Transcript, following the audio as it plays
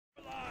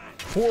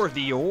For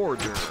the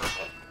order.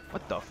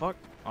 What the fuck?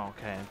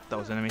 Okay, that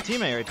was an enemy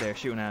teammate right there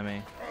shooting at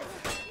me.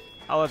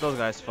 I'll let those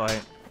guys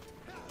fight.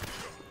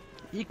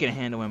 He can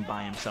handle him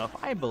by himself.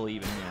 I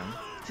believe in him.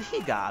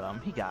 He got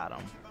him. He got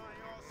him.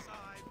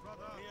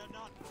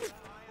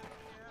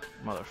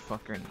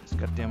 Motherfucker and his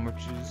goddamn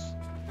riches.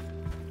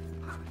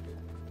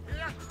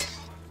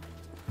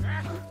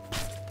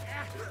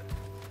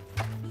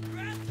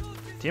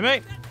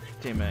 Teammate?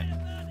 Teammate.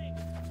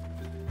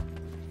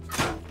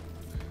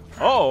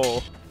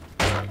 Oh!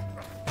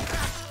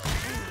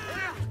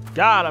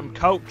 Got him,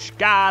 coach.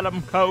 Got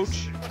him,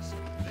 coach.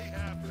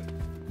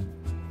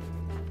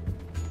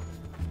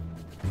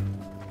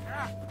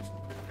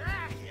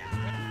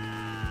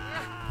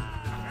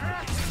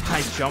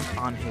 I jumped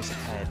on his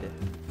head.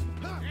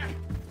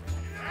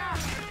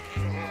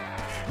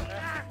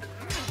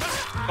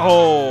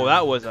 Oh,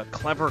 that was a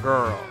clever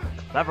girl.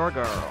 Clever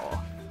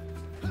girl.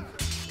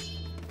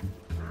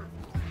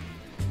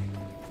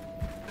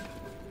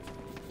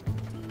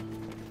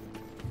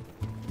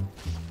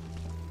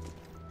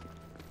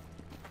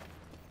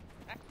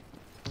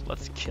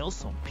 Let's kill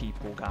some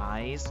people,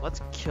 guys.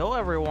 Let's kill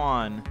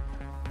everyone.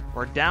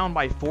 We're down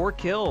by 4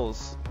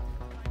 kills.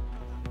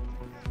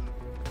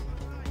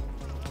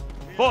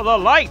 For the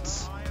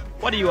lights!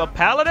 What are you, a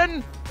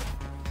paladin?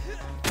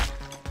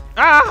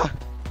 Ah!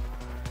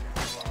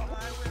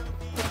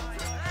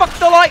 Fuck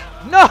the light!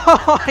 No!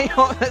 I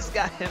almost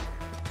got him.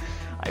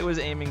 I was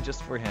aiming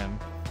just for him.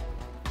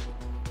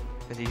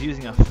 Because he's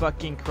using a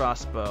fucking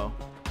crossbow.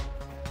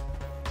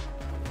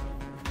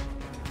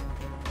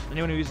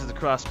 Anyone who uses a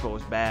crossbow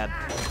is bad.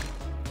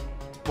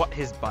 What?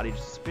 His body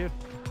just disappeared.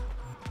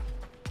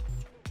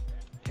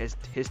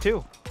 His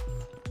too.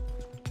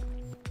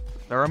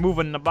 They're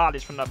removing the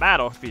bodies from the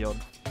battlefield.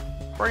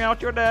 Bring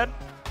out your dead.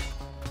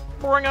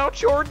 Bring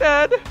out your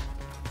dead.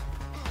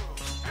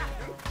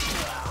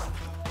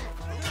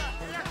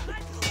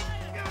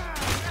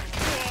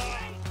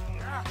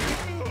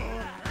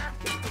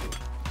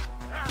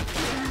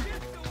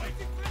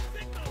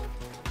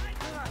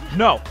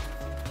 No.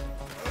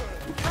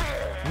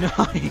 No,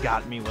 he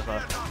got me with a.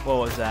 What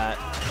was that?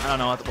 I don't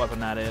know what the weapon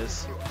that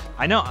is.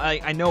 I know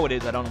what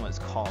it is. I don't know what it's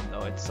called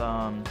though. It's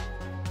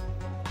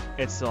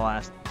the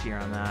last tier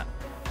on that.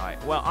 All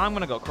right. Well, I'm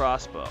gonna go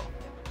crossbow.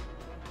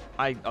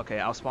 Okay.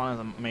 I'll spawn as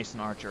a mason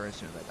archer as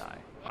soon as I die.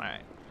 All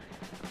right.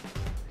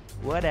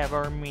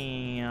 Whatever,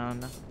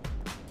 man.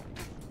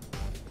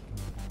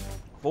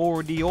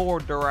 For the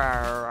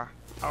order.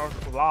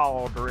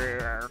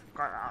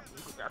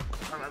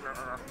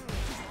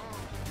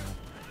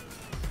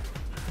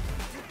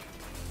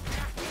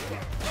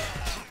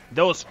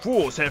 Those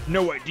fools have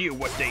no idea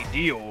what they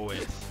deal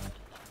with.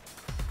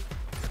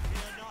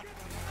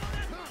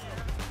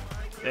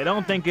 They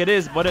don't think it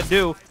is, but it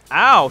do.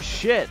 Ow,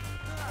 shit.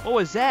 What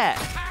was that?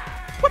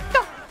 What the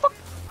fuck?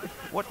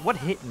 What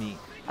hit me?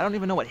 I don't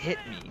even know what hit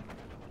me.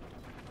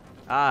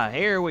 Ah,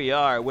 here we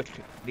are with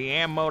the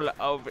ammo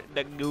of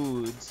the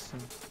goods.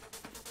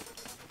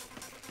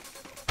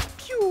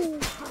 Pew!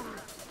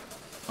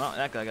 Well,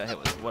 that guy got hit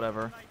with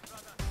whatever.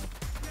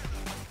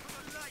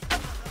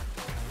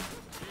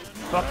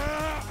 Fuck.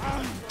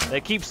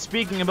 They keep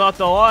speaking about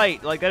the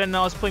light like I didn't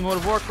know I was playing World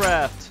of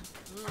Warcraft.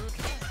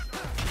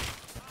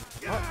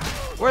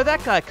 Where'd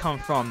that guy come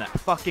from, that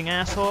fucking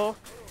asshole?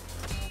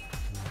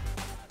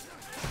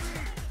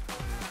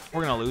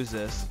 We're gonna lose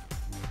this.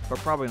 We're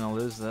probably gonna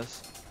lose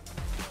this.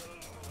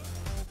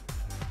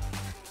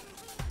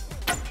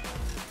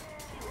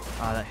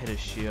 Ah, that hit his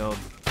shield.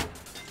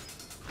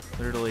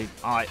 Literally.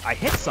 Oh, I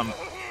hit some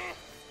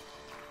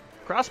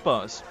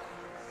crossbows.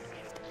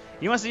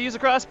 He wants to use a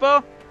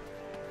crossbow?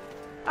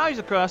 I'll use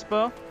a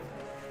crossbow.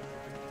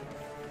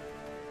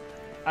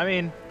 I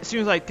mean, as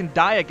soon as I can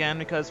die again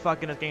because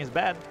fucking this game's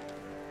bad.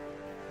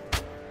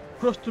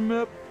 Custom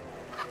map.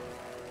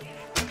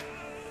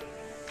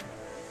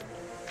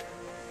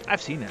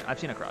 I've seen it. I've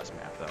seen a cross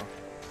map though.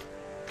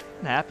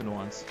 It happened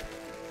once.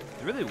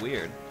 It's really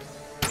weird.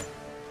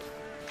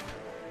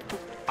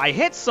 I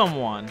hit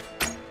someone.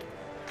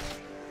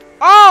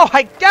 Oh,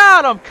 I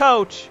got him,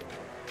 coach.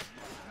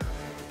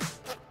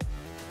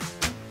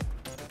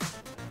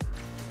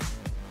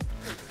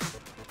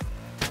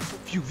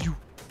 Phew, phew.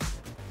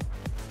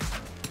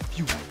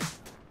 Phew.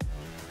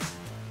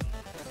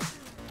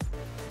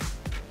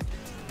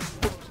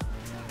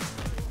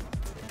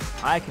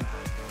 I can.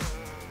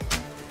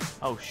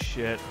 Oh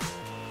shit.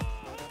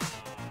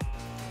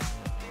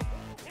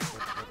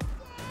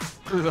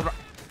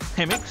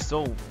 They make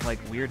so like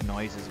weird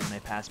noises when they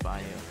pass by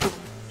you.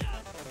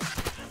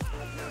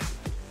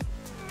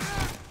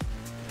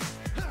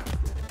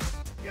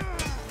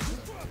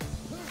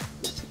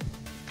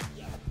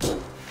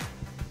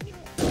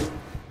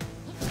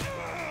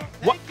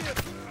 What?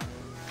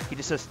 He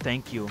just says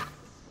thank you.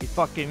 He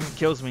fucking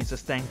kills me and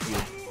says thank you.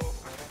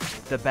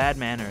 The bad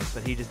manners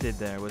that he just did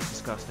there was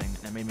disgusting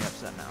and it made me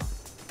upset now.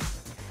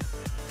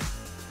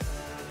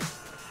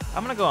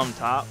 I'm gonna go on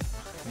top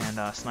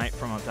and snipe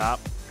from up top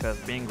because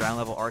being ground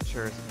level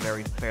archer is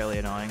fairly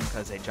annoying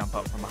because they jump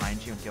up from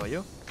behind you and kill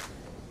you.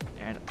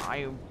 and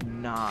I'm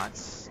not.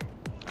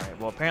 Alright,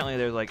 well apparently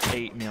there's like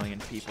 8 million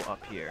people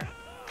up here.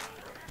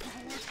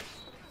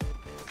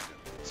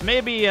 So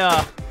maybe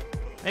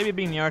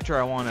being the archer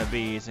I want to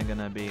be isn't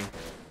gonna be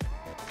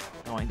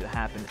going to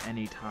happen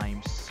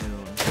anytime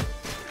soon.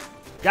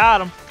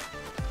 Got him!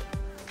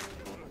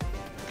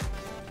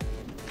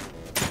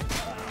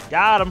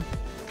 Got him!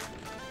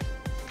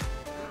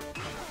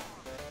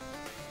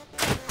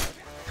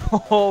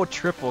 Oh,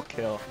 triple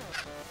kill.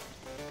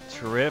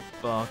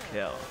 Triple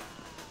kill.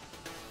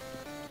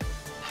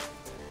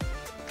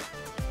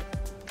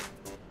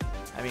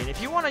 I mean,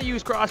 if you want to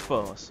use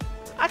crossbows,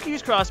 I can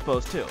use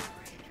crossbows too.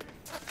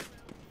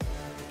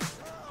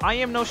 I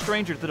am no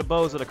stranger to the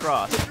bows of the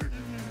cross.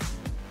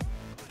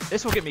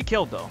 This will get me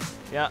killed though.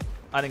 Yeah,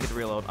 I didn't get to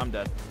reload. I'm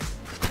dead.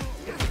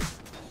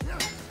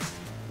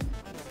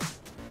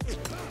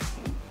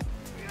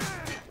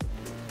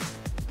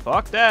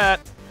 Fuck that.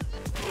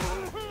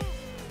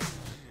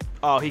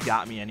 Oh, he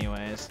got me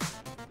anyways.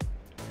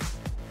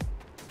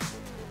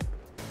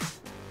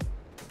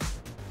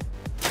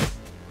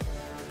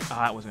 Oh,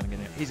 that was gonna get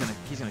me. He's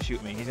gonna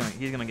shoot me. He's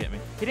gonna get me.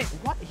 He didn't.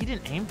 What? He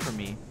didn't aim for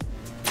me.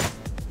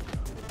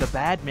 The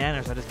bad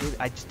manners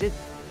I just did.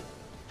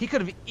 He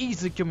could have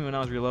easily killed me when I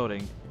was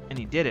reloading, and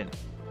he didn't.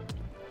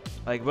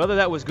 Like, whether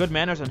that was good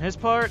manners on his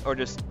part or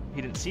just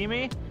he didn't see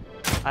me,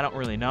 I don't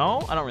really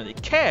know. I don't really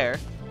care.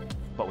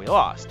 But we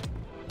lost.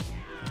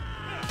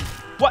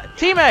 What?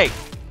 Teammate!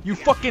 You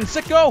fucking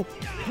sicko!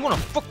 You wanna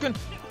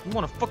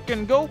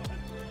fucking go?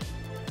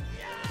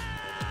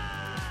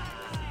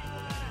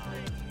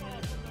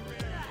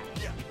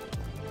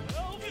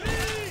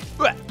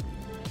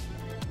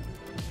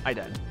 I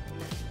died.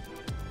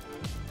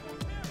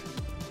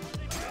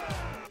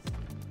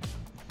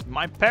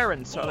 My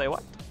parents, are they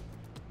what?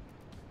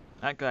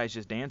 That guy's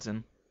just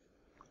dancing.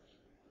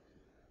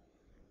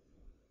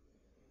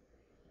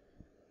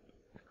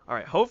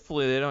 Alright,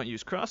 hopefully they don't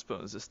use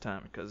crossbows this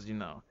time, because, you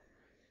know,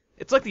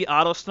 it's like the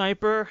auto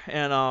sniper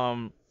in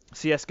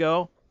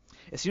CSGO.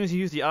 As soon as you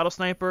use the auto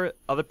sniper,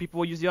 other people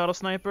will use the auto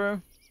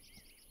sniper.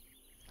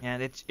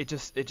 And it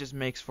just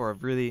makes for a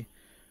really,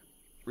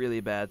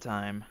 really bad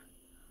time.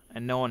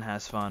 And no one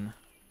has fun.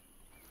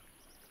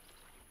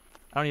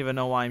 I don't even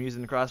know why I'm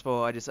using the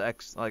crossbow. I just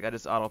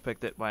auto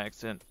picked it by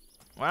accident.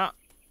 Well,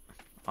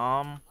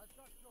 oh,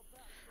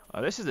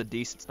 this is a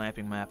decent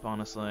sniping map,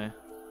 honestly.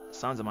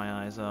 Sun's in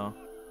my eyes though.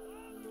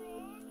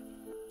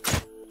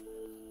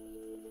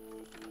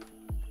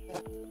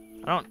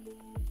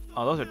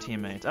 Oh, those are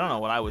teammates. I don't know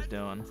what I was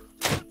doing.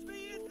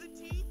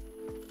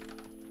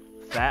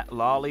 Fat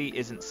Lolly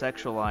isn't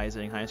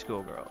sexualizing high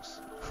school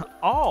girls.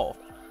 Oh!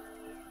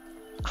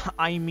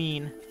 I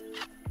mean...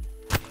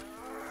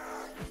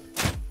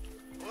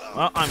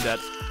 Well, I'm dead.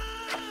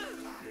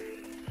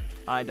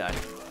 I died.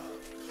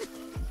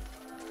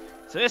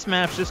 So this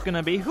map's just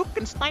gonna be who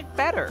can snipe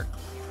better.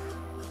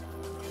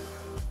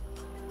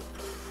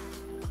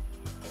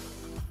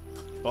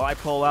 Well, I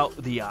pull out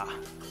the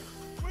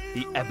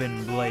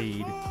ebon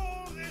blade.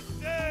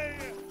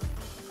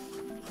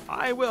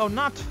 I will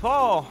not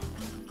fall.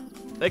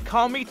 They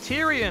call me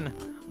Tyrion,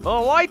 the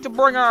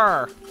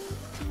Lightbringer.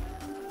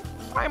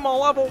 I'm a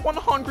level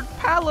 100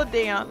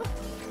 paladin.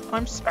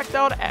 I'm spec'd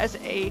out as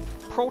a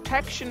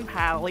protection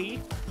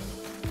pally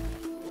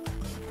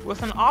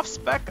with an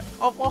off-spec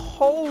of a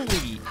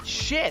holy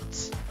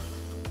shit.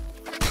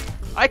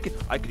 I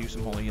could use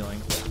some holy healing.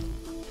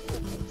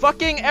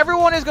 Fucking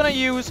everyone is gonna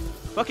use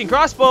fucking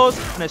crossbows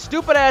on a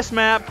stupid ass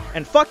map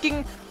and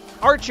fucking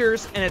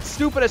archers, and it's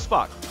stupid as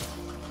fuck.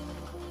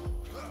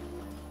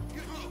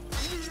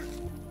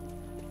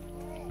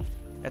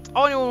 That's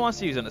all anyone wants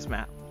to use on this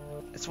map.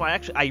 That's why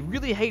I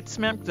really hate this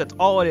map, because that's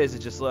all it is.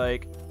 It's just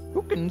like,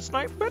 who can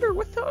snipe better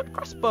with a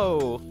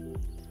crossbow?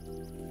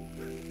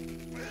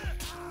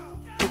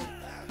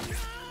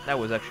 That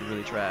was actually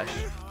really trash.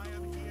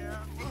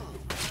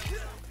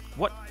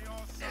 What?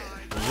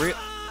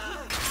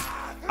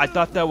 I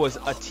thought that was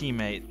a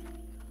teammate.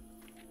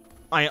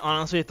 I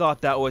honestly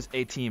thought that was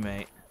a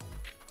teammate.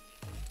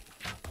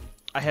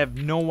 I have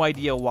no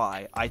idea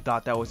why I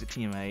thought that was a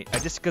teammate.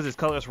 Just because his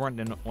colors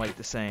weren't like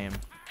the same.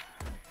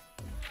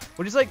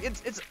 Which is like,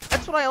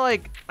 that's what I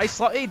like. I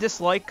slightly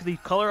dislike the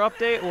color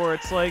update where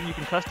it's like you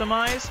can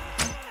customize.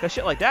 Because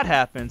shit like that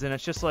happens, and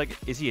it's just like,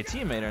 is he a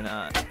teammate or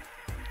not?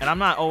 And I'm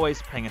not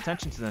always paying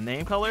attention to the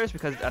name colors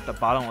because it's at the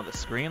bottom of the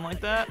screen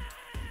like that.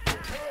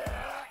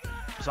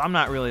 So I'm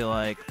not really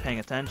like paying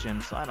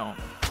attention, so I don't,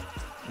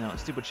 you know,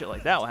 stupid shit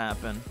like that will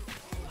happen.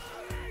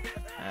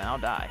 And I'll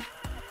die.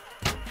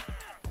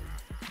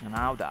 And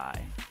I'll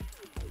die.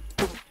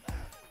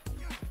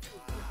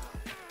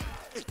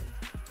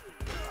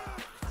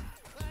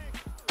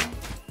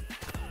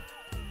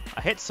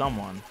 I hit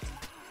someone.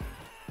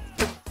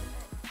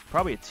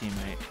 Probably a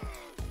teammate.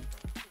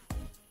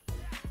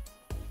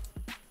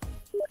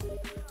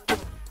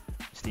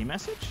 Steam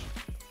message?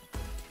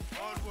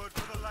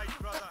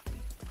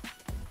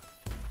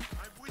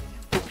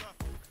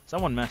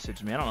 Someone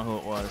messaged me. I don't know who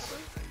it was.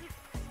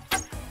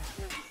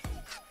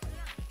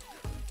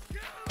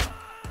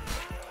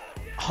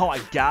 Oh, I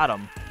got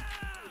him.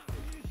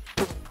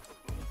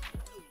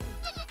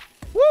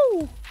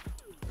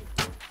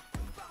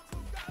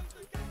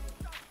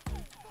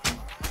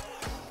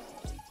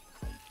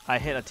 I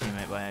hit a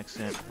teammate by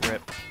accident.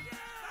 Rip.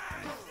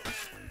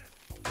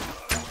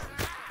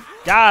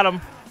 Got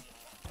him.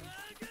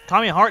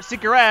 Tommy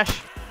Heartseeker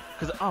Ash.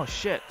 Cause oh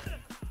shit.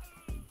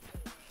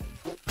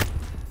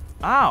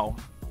 Ow.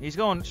 He's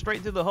going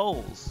straight through the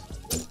holes.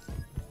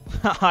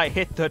 I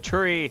hit the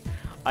tree.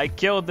 I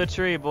killed the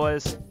tree,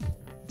 boys.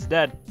 It's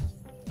dead.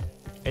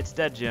 It's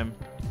dead, Jim.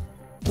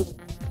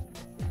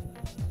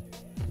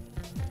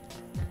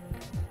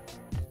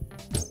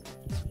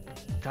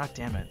 God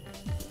damn it.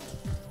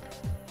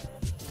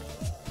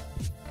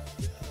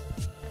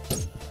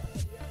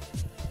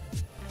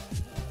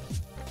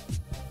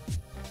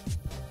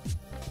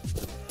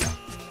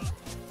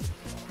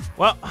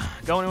 Well,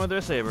 going in with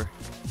their saber.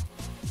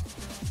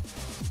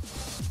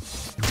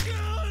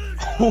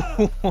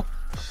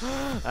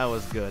 That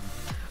was good.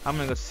 I'm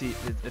gonna go see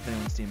if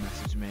anyone's team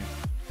messaged me.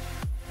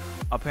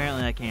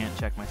 Apparently I can't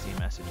check my Steam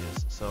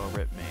messages, so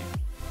rip me.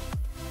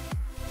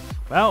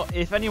 Well,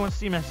 if anyone's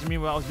Steam messaged me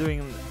while I was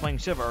playing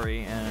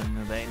Chivalry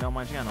and they know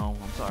my channel,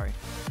 I'm sorry.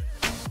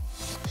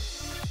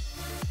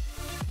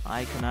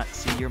 I cannot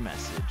see your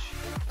message.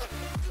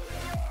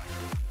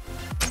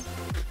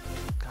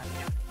 God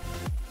damn it.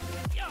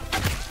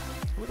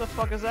 Who the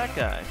fuck is that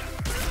guy?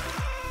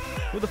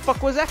 Who the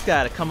fuck was that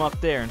guy to come up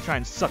there and try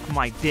and suck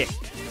my dick?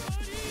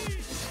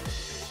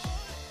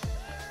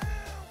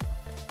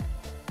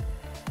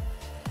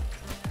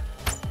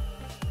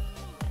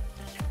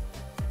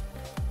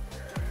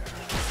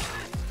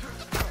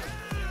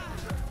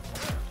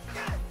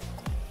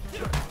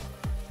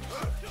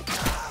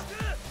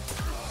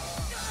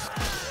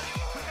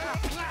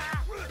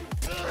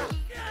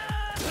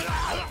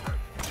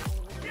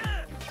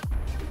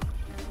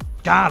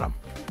 Got him!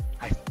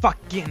 I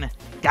fucking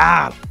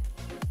got him!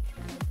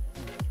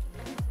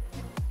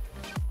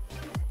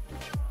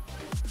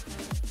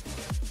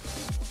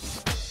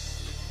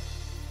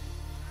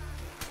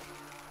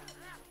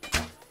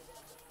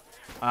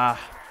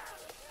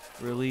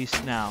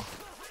 Release now.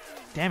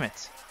 Damn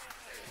it.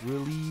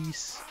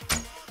 Release.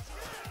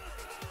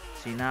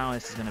 See, now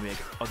this is gonna be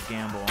a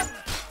gamble.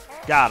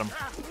 Got him.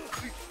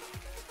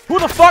 Who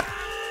the fuck?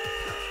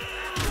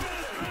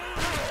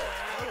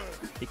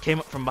 He came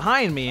up from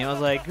behind me and I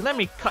was like, let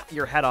me cut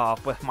your head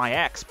off with my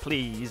axe,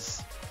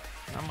 please.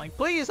 And I'm like,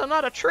 please, I'm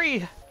not a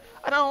tree.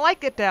 I don't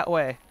like it that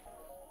way.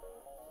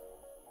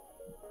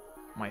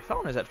 My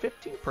phone is at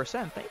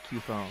 15%. Thank you,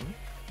 phone.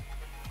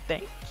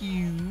 Thank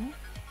you.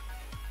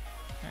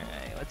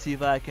 Alright, let's see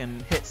if I can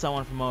hit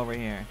someone from over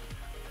here.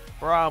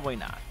 Probably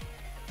not.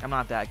 I'm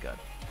not that good.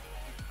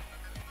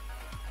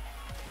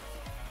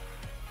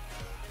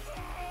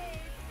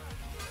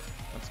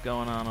 What's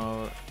going on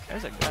over...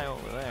 There's a guy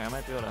over there. I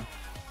might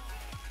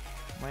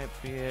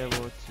be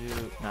able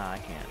to... Nah, I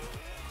can't.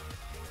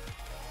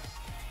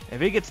 If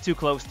he gets too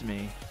close to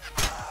me...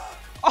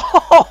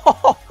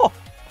 Oh!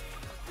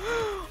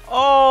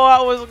 Oh,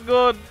 that was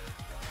good.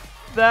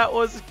 That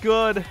was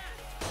good.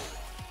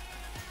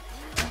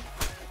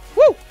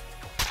 Woo!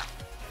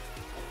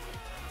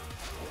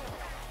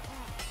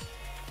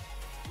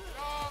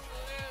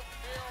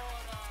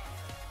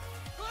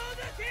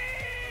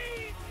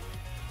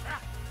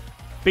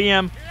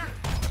 BM.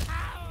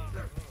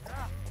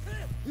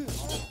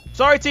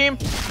 Sorry, team.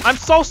 I'm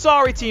so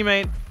sorry,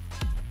 teammate.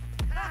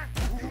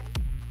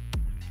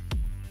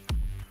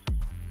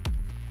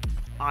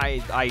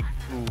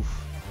 Oof.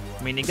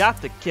 I mean, he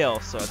got the kill,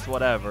 so it's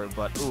whatever,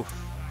 but oof.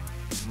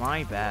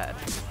 My bad.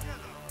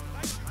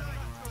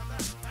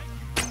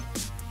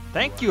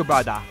 Thank you,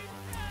 brother.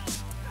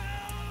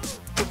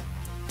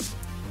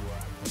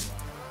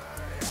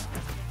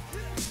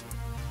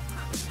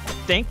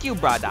 Thank you,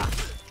 brother.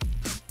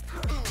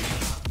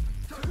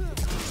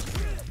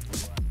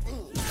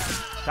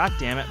 God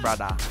damn it,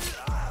 brother.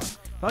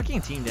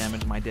 Fucking team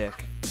damage my dick.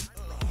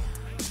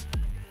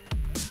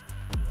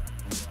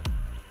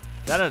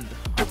 I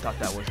thought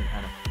that wasn't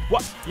kind of...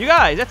 What? You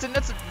guys, that's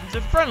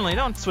a friendly.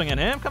 Don't swing at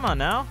him. Come on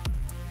now.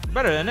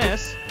 Better than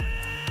this.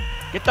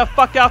 Get the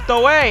fuck out the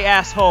way,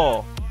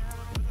 asshole.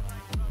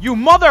 You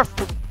mother...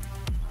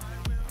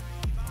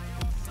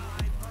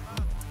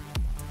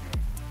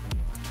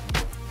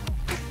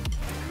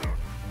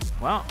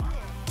 Well...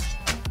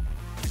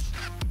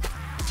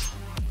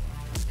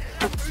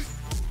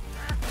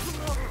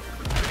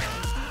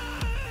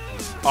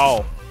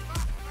 Oh.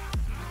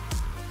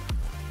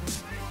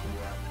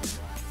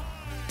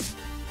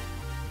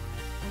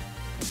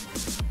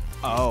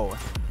 Oh.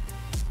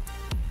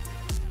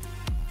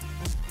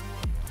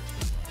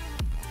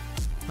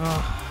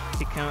 Oh,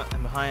 he came up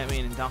behind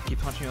me and donkey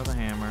punched me with a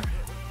hammer.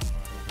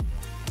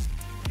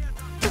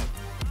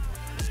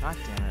 God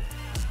damn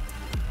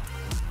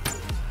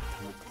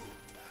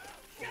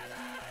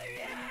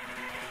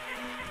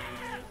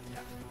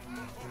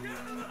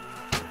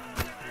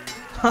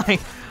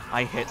it.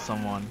 I hit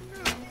someone.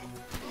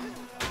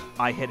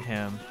 I hit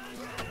him.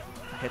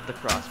 I hit the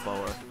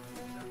crossbower.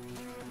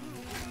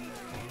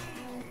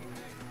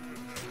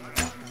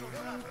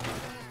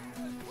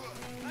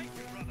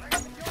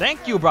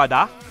 Thank you,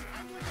 brother.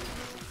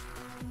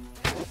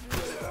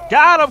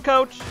 Got him,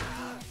 coach.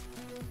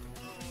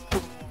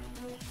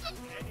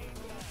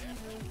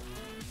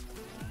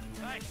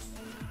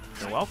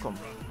 welcome.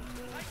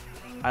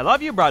 I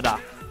love you, brother.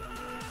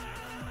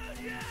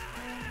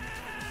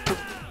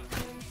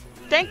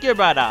 Thank you,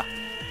 brother.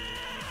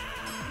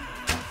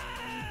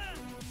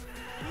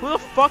 Who the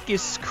fuck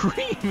is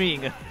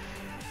screaming?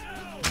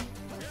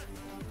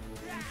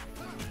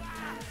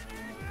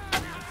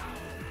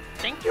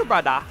 Thank you,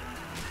 brother.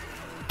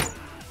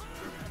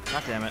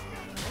 God damn it.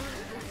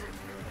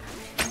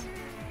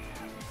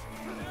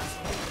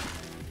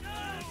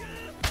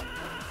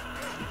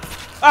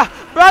 Ah,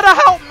 brother,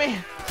 help me!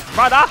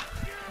 Brother!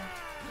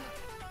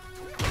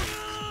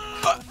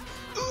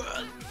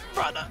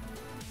 Brother,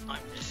 I'm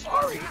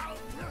sorry.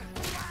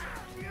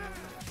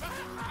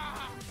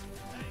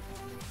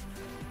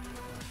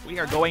 We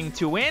are going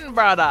to win,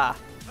 brother.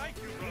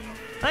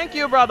 Thank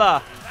you,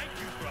 brother.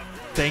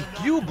 Thank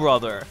you,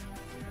 brother.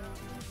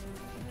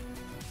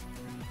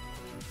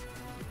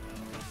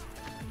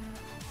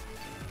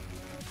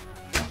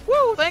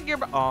 Woo, thank you,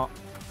 oh.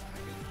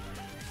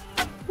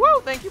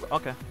 Woo, thank you.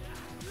 Okay.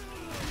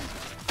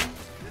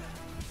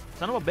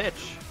 Son of a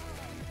bitch.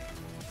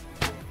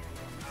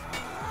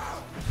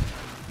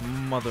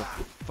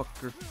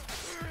 Motherfucker.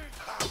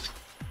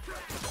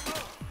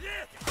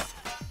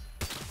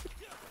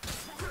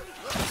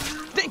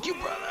 Thank you,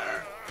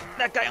 brother.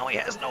 That guy only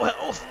has no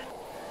health.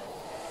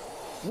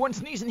 One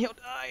sneeze and he'll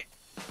die.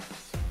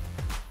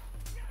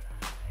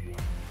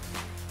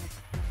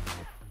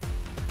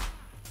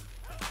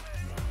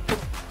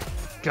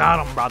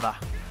 Got him, brother.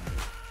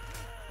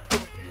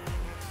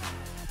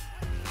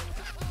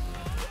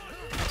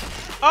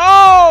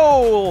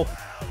 Oh!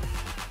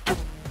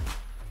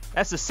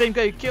 That's the same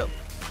guy you killed.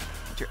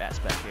 Get your ass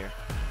back here.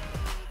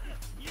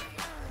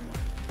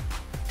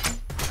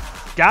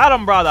 Got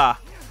him, brother.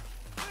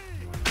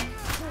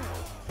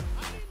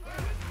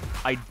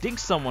 I dinked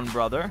someone,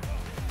 brother.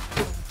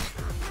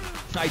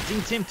 I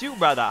dinked him too,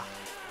 brother.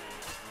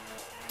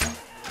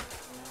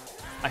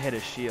 I hit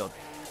his shield.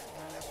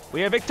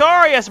 We are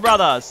victorious,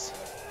 brothers.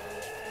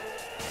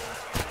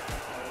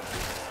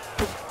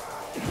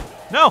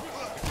 No.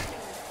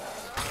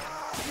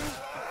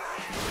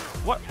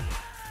 What?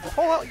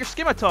 Pull out your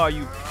scimitar,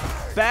 you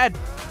bad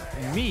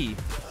me.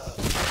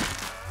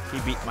 He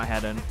beat my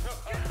head in.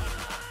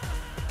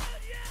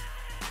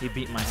 He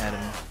beat my head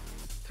in.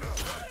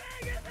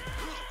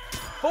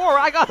 4,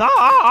 I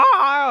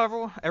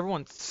got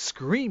everyone's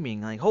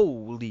screaming like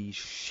holy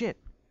shit.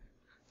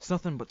 It's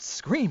nothing but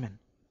screaming.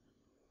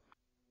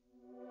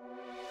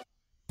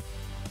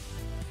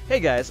 Hey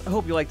guys, I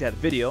hope you liked that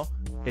video.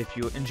 If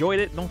you enjoyed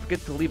it, don't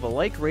forget to leave a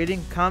like,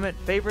 rating, comment,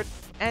 favorite,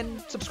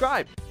 and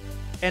subscribe.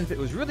 And if it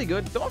was really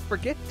good, don't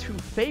forget to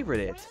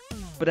favorite it.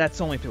 But that's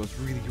only if it was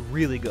really,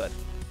 really good.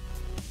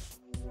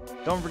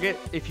 Don't forget,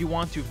 if you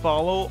want to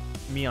follow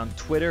me on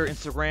Twitter,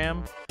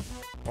 Instagram,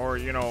 or,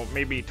 you know,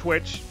 maybe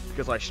Twitch,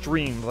 because I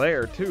stream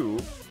there too,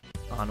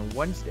 on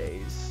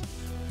Wednesdays.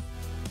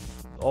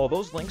 All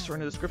those links are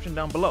in the description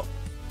down below.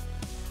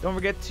 Don't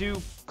forget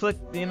to click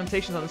the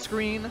annotations on the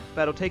screen.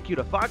 That'll take you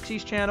to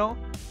Foxy's channel,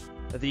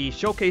 the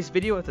showcase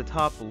video at the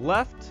top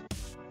left,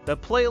 the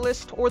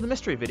playlist, or the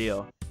mystery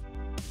video.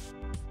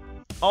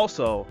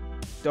 Also,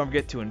 don't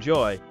forget to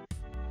enjoy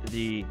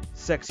the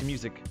sexy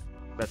music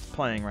that's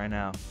playing right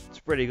now. It's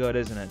pretty good,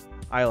 isn't it?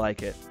 I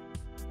like it.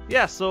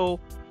 Yeah, so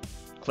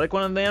click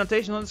one of the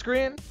annotations on the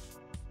screen,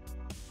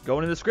 go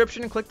in the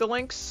description, click the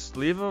links,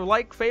 leave a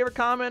like, favorite,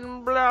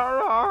 comment, blah,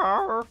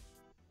 blah, blah.